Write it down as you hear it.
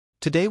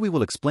Today we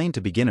will explain to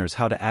beginners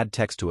how to add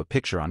text to a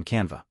picture on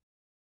Canva.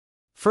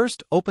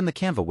 First, open the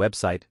Canva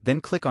website,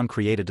 then click on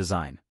Create a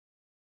Design.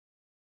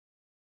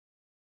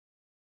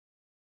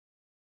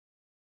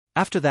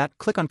 After that,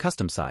 click on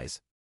Custom Size.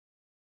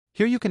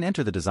 Here you can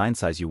enter the design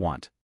size you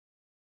want.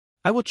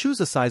 I will choose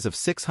a size of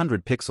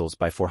 600 pixels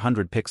by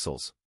 400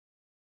 pixels.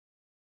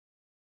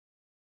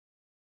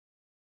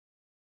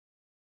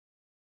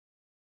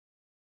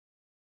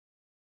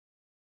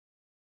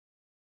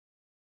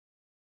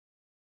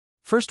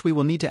 First, we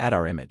will need to add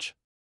our image.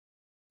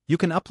 You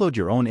can upload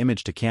your own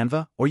image to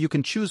Canva, or you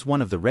can choose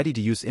one of the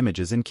ready-to-use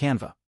images in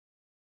Canva.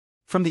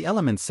 From the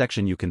Elements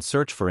section you can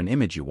search for an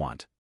image you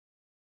want.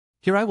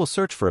 Here I will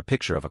search for a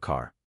picture of a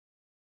car.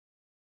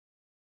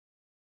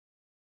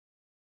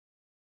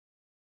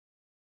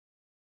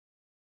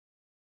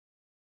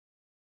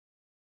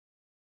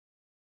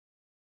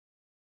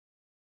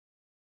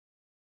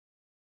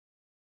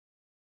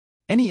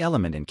 Any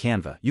element in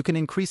Canva, you can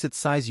increase its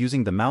size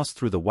using the mouse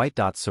through the white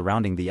dots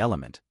surrounding the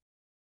element.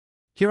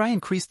 Here I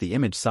increased the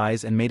image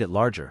size and made it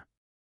larger.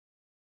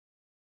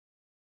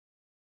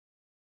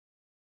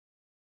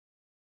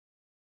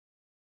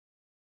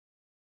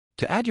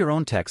 To add your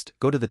own text,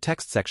 go to the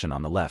text section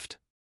on the left.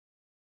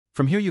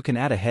 From here you can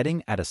add a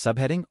heading, add a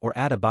subheading, or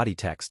add a body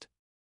text.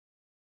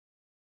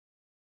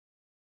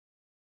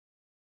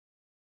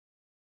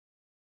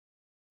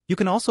 You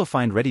can also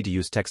find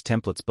ready-to-use text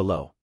templates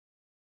below.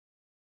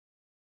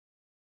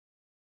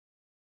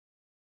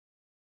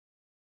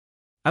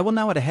 I will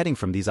now add a heading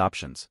from these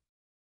options.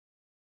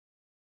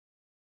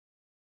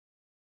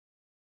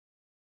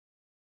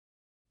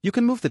 You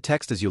can move the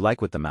text as you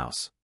like with the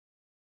mouse.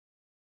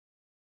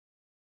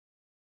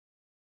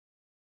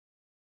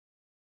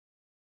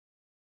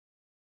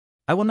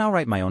 I will now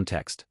write my own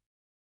text.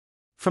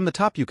 From the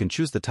top you can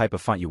choose the type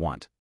of font you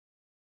want.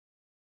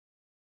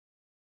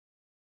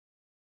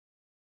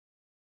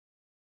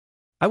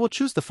 I will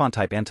choose the font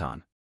type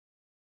Anton.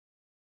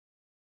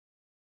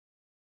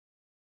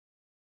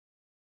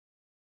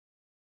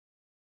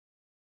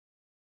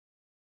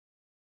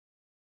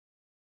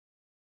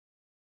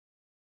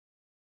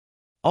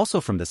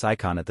 Also from this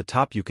icon at the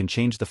top you can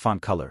change the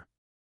font color.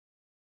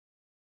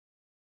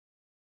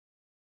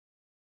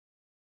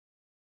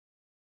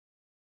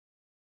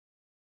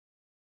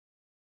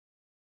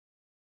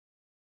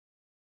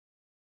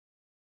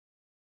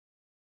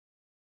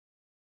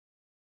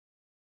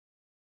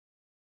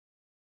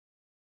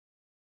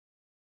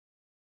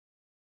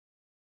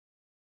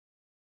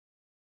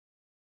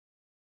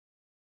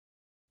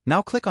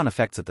 Now click on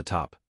Effects at the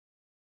top.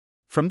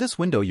 From this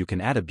window you can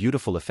add a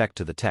beautiful effect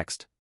to the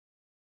text.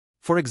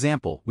 For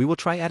example, we will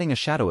try adding a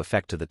shadow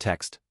effect to the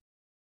text.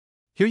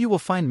 Here you will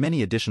find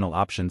many additional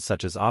options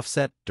such as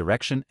offset,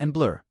 direction, and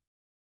blur.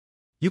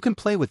 You can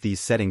play with these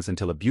settings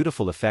until a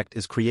beautiful effect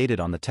is created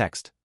on the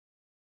text.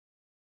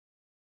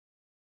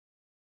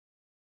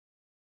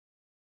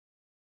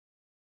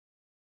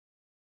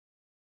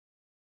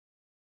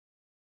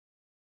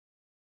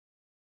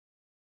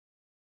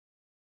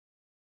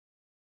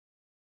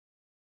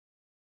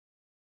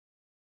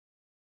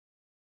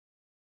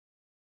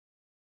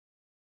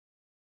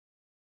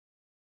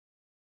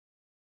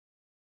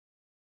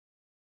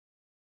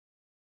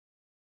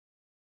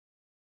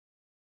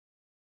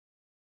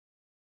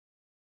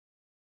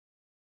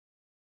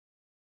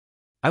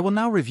 I will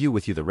now review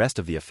with you the rest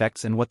of the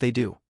effects and what they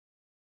do.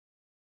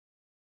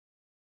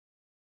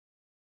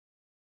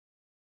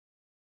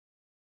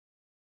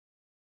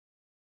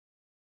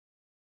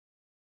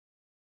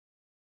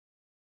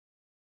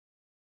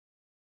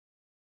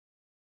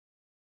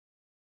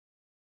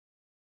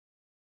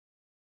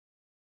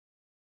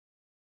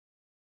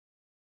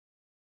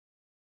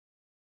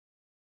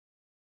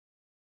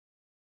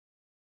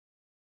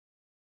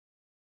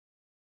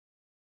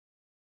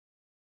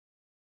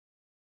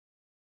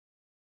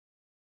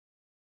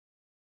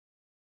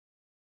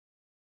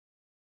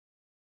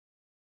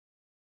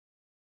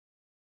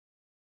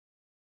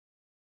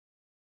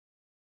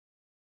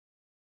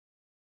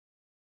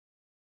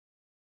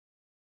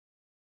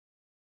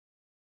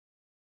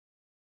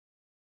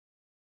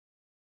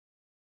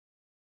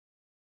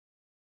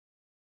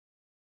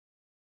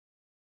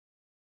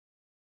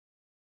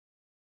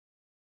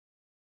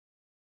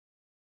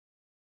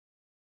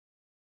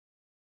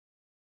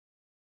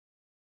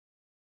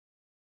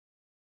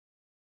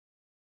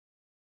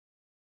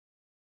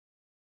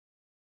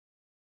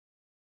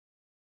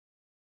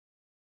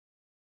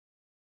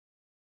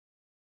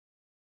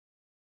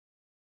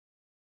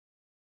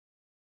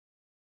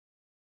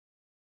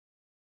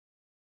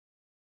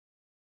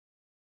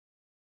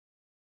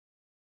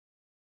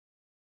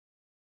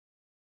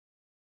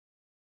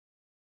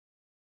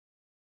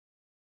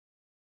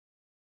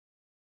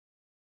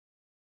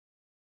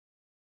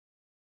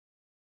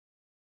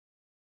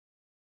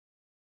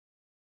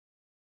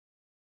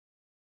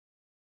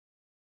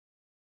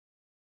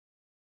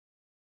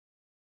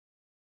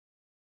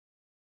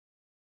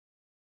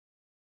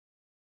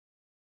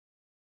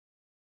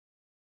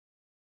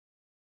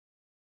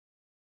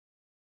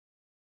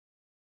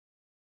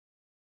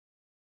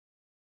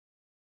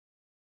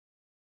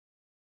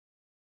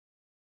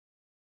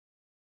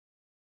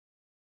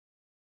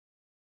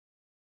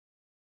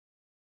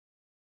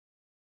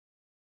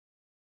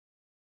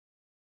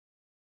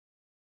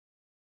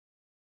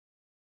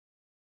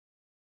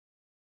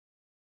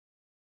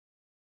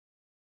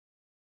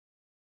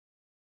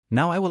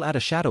 Now I will add a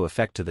shadow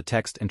effect to the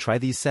text and try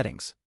these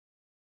settings.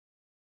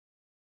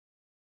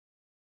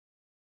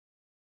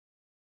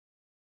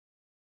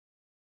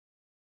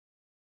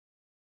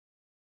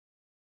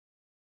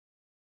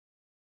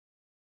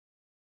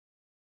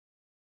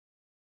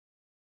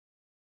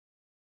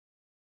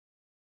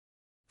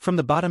 From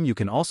the bottom you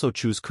can also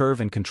choose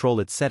curve and control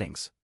its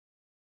settings.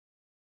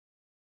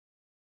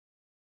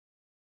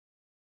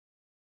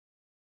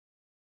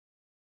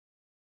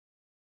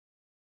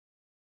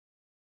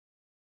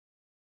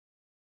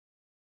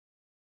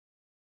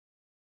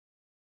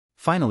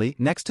 Finally,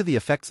 next to the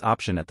effects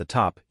option at the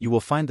top, you will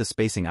find the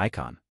spacing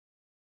icon.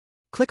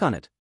 Click on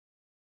it.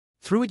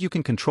 Through it you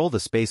can control the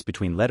space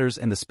between letters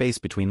and the space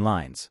between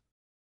lines.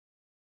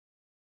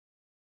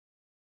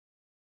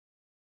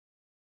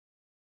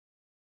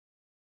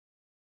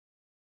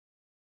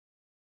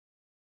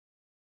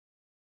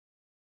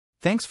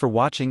 Thanks for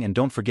watching and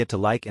don't forget to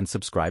like and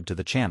subscribe to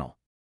the channel.